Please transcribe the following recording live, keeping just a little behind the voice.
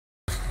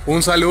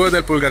Un saludo desde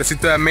el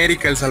pulgarcito de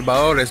América, El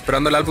Salvador,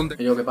 esperando el álbum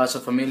de... Yo, ¿qué pasa,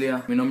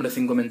 familia? Mi nombre es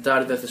Sin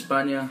Comentar desde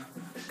España.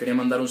 Quería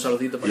mandar un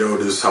saludito para... Yo,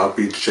 this is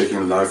Heartbeat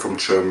checking live from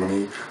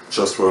Germany.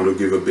 Just want to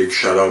give a big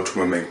shout out to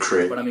my man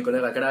Kray. Para mi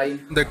colega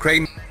Kray. De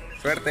Kray.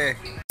 Suerte.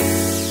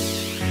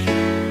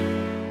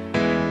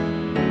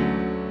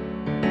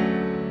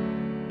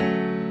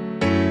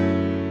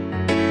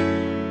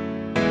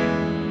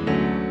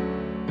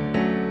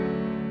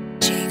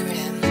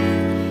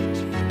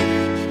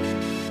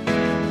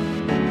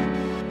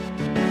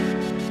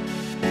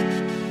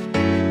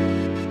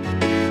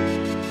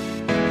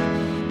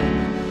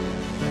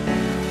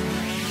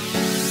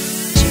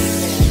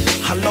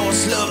 I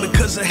lost love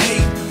because of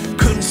hate.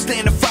 Couldn't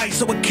stand the fight,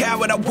 so a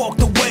coward, I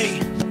walked away.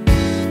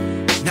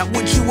 Now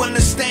would you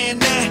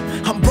understand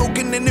that? I'm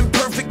broken and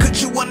imperfect,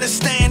 could you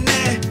understand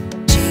that?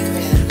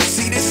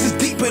 See, this is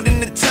deeper than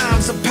the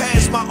times of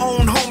past. My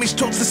own homies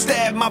chose to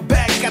stab my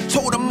back. I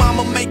told them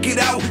I'ma make it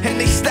out, and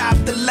they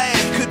stopped to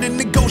laugh. Couldn't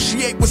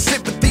negotiate with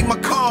sympathy, my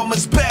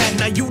karma's bad.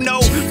 Now you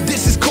know,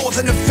 this is cause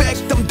and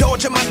effect. I'm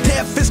dodging my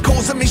death, it's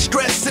causing me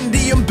stress. And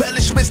the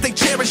embellishments they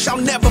cherish, I'll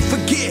never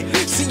forget.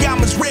 See,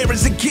 I'm as rare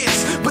as it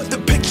gets, but the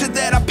picture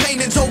that I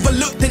paint is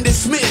overlooked and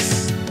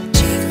dismissed.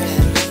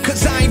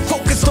 Cause I ain't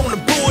focused on the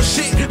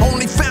bullshit,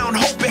 only found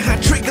hope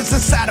behind triggers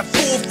inside a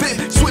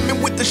forfeit.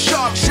 Swimming with the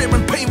shark,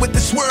 sharing pain with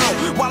this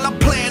world. While I'm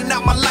playing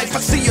out my life, I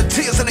see your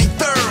tears and they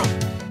thorough.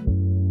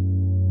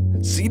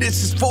 See,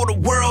 this is for the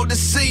world to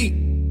see.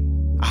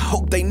 I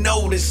hope they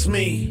notice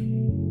me.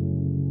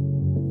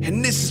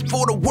 And this is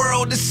for the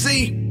world to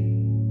see.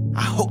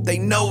 I hope they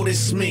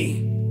notice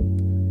me.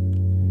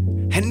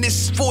 And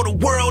this is for the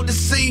world to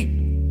see.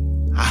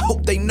 I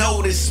hope they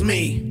notice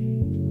me.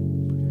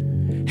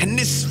 And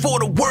this is for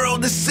the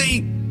world to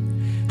see.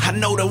 I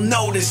know they'll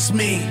notice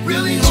me.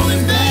 Really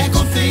holding back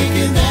on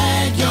thinking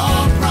that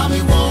y'all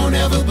probably won't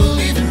ever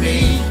believe in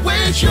me.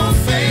 Where's your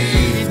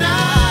faith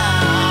now?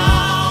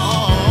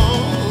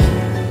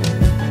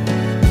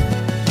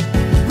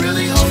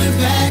 Really holding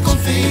back on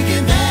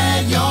thinking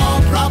that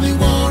y'all probably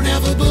won't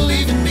ever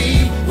believe in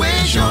me.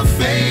 Where's your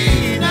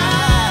faith now?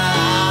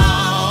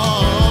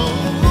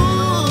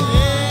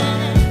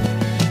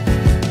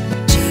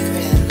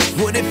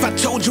 What if I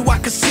told you I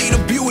could see the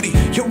beauty?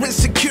 Your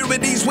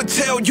insecurities would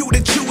tell you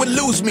that you would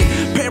lose me.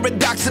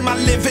 Paradox in my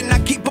living, I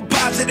keep a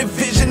positive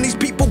vision. These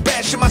people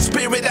bashing my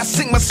spirit, I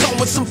sing my song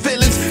with some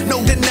feelings.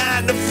 No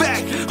denying the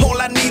fact,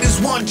 all I need is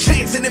one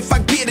chance. And if I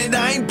get it,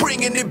 I ain't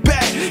bringing it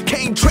back.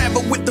 Can't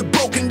travel with the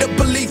broken, the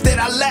belief that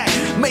I lack.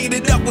 Made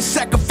it up with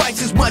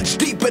sacrifices much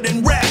deeper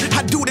than rap.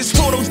 I do this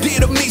for those dear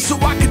to me so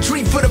I can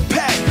dream for the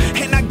pack.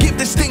 And I give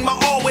this thing my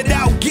all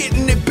without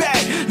getting it back.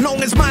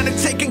 Long as mine are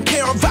taken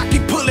care of, I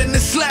keep pulling the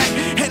slack.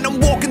 And I'm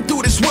walking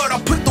through this world, I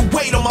put the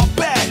weight on my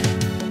back.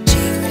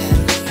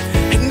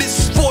 And this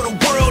is for the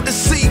world to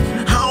see.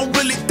 I don't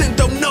really think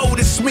they'll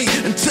notice me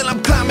until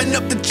I'm climbing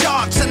up the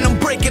charts and I'm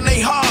breaking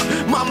their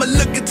heart. Mama,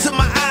 look into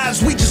my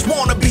eyes, we just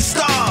wanna be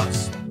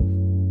stars.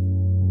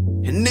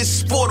 And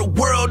this is for the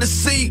world to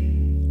see.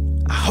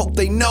 I hope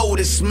they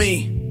notice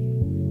me.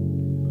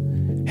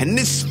 And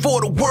this is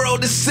for the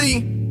world to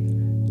see.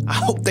 I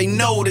hope they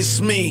notice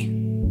me.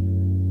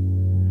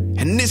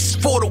 And this is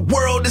for the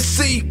world to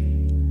see.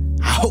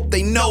 I hope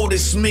they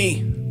notice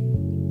me.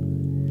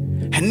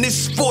 And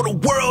this is for the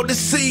world to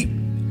see.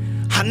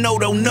 I know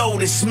they'll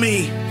notice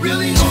me.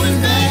 Really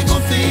holding back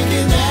on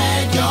thinking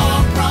that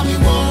y'all probably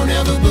won't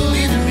ever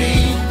believe in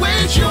me.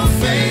 Where's your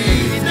faith?